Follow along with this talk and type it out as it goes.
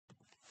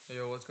Hey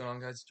yo, what's going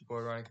on, guys? It's your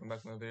boy Ryan coming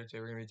back from the video.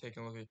 Today we're gonna be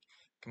taking a look at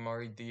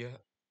Kamari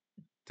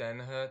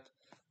Denhart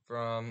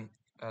from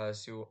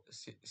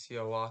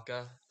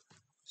Sewanhaka.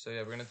 So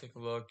yeah, we're gonna take a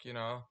look,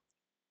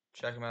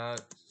 check him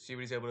out, see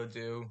what he's able to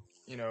do,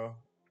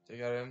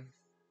 take out him.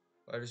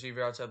 Wide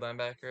receiver, outside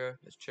linebacker.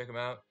 Let's check him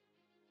out.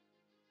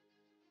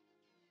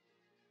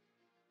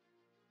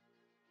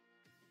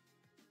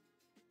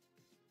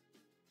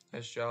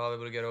 Nice job,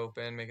 able to get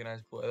open, make a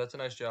nice play. That's a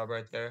nice job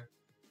right there.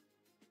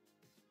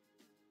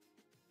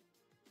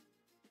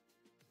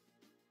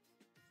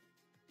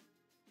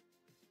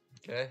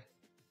 Okay.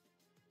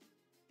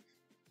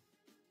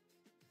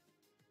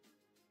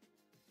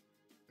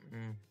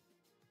 Mm.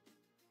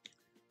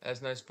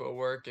 That's nice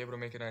footwork, able to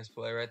make a nice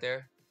play right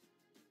there.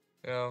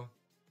 You know,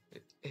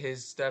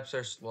 his steps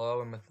are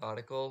slow and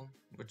methodical,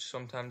 which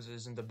sometimes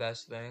isn't the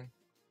best thing.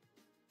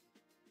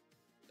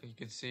 You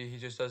can see he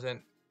just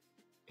doesn't,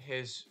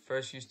 his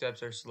first few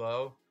steps are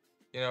slow,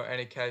 and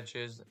he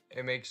catches,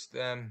 it makes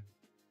them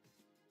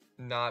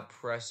not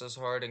press as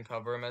hard and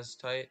cover him as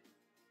tight.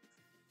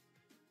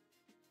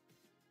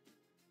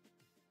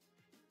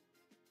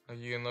 Like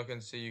you can look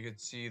and see, you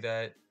could see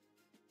that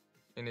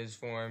in his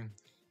form.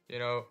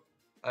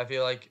 I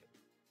feel like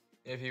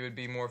if he would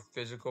be more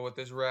physical with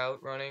his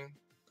route running,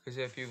 because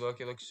if you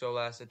look, it looks so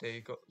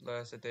lackadaisical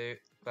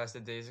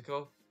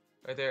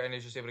right there, and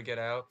he's just able to get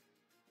out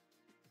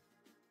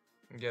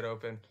and get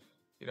open.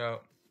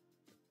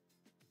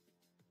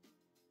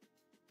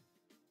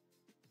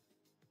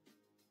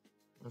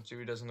 Let's see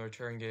what he does in the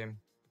return game.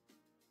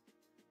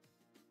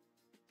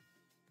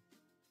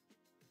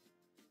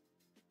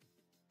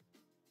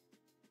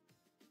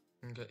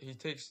 Okay,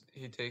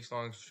 he takes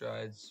long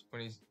strides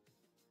when he's.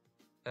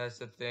 That's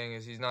the thing,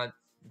 is he's not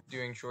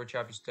doing short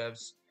choppy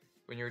steps.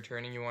 When you're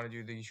returning, you want to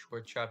do these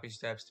short choppy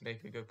steps to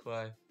make a good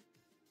play.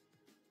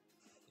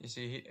 You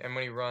see, and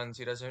when he runs,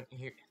 he doesn't.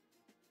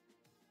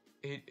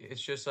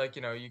 It's just like,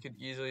 you could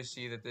easily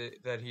see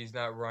that he's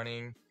not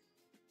running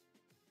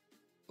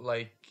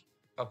like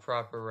a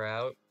proper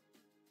route.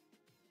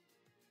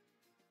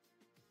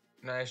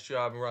 Nice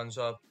job, runs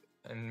up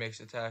and makes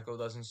a tackle.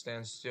 Doesn't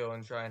stand still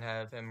and try and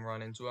have him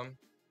run into him.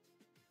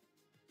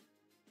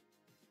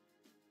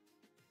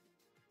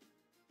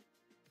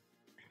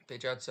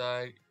 Pitch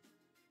outside,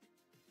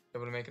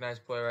 able to make a nice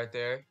play right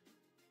there.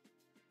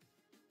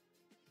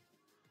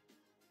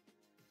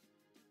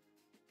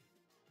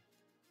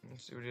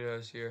 Let's see what he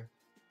does here.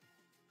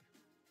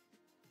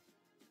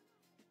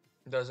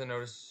 Doesn't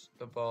notice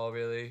the ball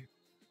really.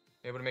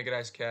 Able to make a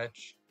nice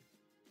catch.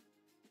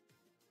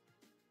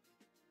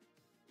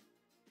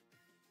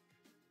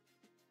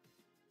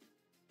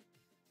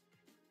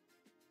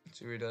 Let's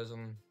see what he does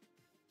on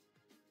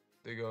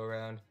the go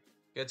around.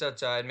 Gets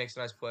outside, makes a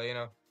nice play,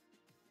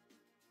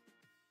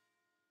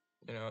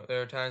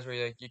 there are times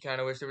where you kind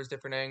of wish there was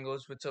different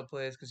angles with some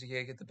plays because you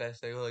can't get the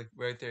best angle. Like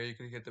right there, you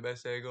could get the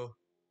best angle.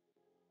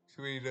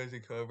 See what he does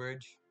in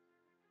coverage.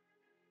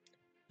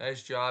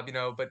 Nice job,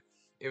 but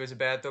it was a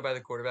bad throw by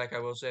the quarterback, I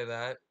will say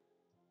that.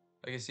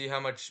 Like, you see how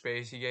much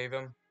space he gave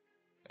him?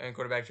 And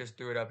quarterback just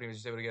threw it up and he was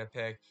just able to get a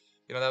pick.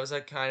 That was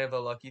like kind of a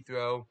lucky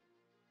throw,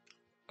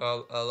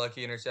 a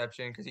lucky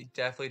interception, because he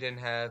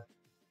definitely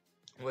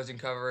wasn't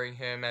covering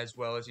him as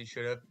well as he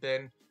should have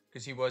been,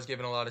 because he was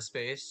given a lot of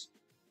space.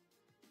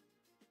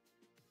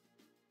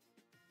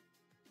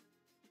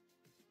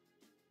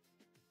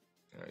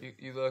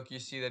 You look, you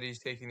see that he's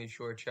taking these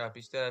short,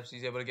 choppy steps.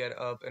 He's able to get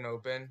up and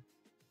open.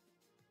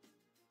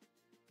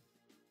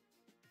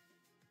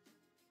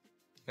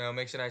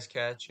 Makes a nice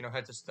catch.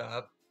 Had to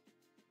stop.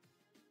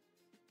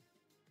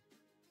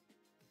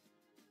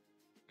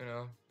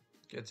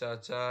 Gets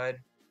outside.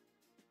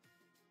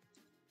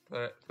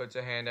 Puts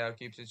a hand out,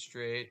 keeps it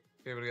straight.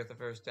 Be able to get the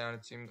first down,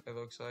 it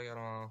looks like. I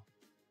don't know.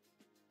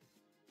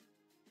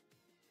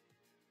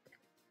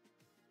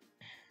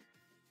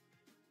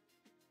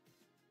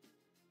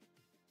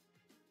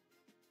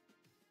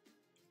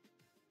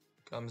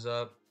 Comes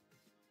up.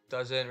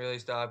 Doesn't really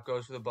stop.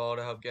 Goes for the ball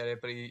to help get it,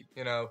 but he,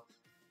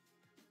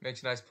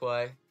 makes a nice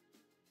play.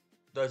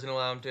 Doesn't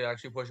allow him to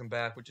actually push him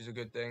back, which is a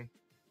good thing.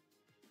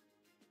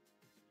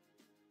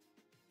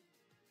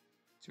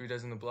 So he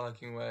does in the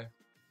blocking way.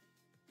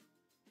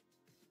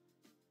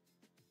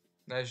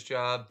 Nice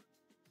job.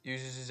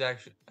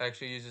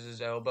 Actually uses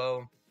his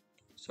elbow,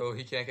 so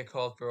he can't get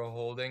called for a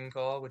holding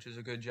call, which is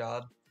a good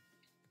job.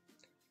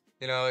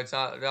 It's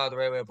not the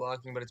right way of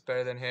blocking, but it's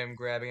better than him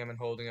grabbing him and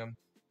holding him.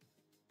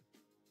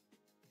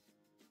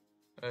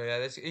 Oh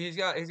yeah, he's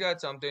got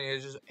something.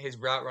 His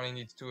route running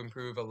needs to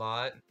improve a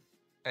lot,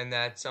 and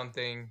that's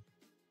something,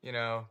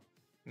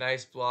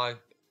 nice block.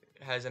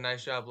 Has a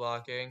nice job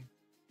blocking.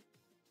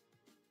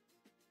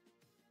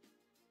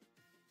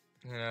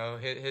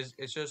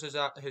 It's just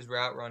his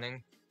route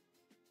running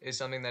is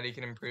something that he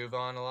can improve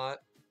on a lot,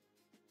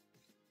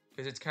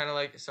 because it's kind of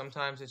like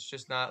sometimes it's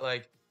just not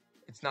like,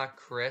 it's not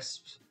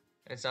crisp.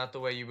 It's not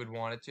the way you would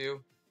want it to.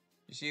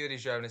 You see that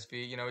he's driving his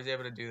feet. He's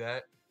able to do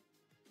that.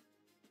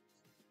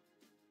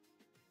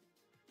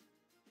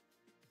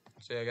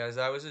 So yeah, guys,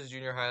 that was his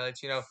junior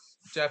highlights.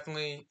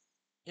 Definitely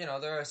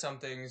there are some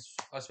things,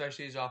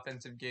 especially his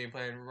offensive game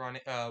plan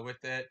running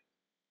with it.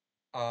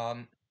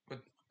 Um,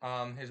 with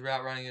his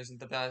route running isn't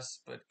the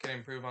best, but can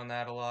improve on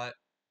that a lot.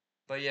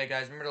 But yeah,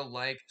 guys, remember to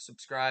like,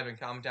 subscribe, and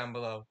comment down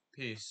below.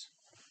 Peace.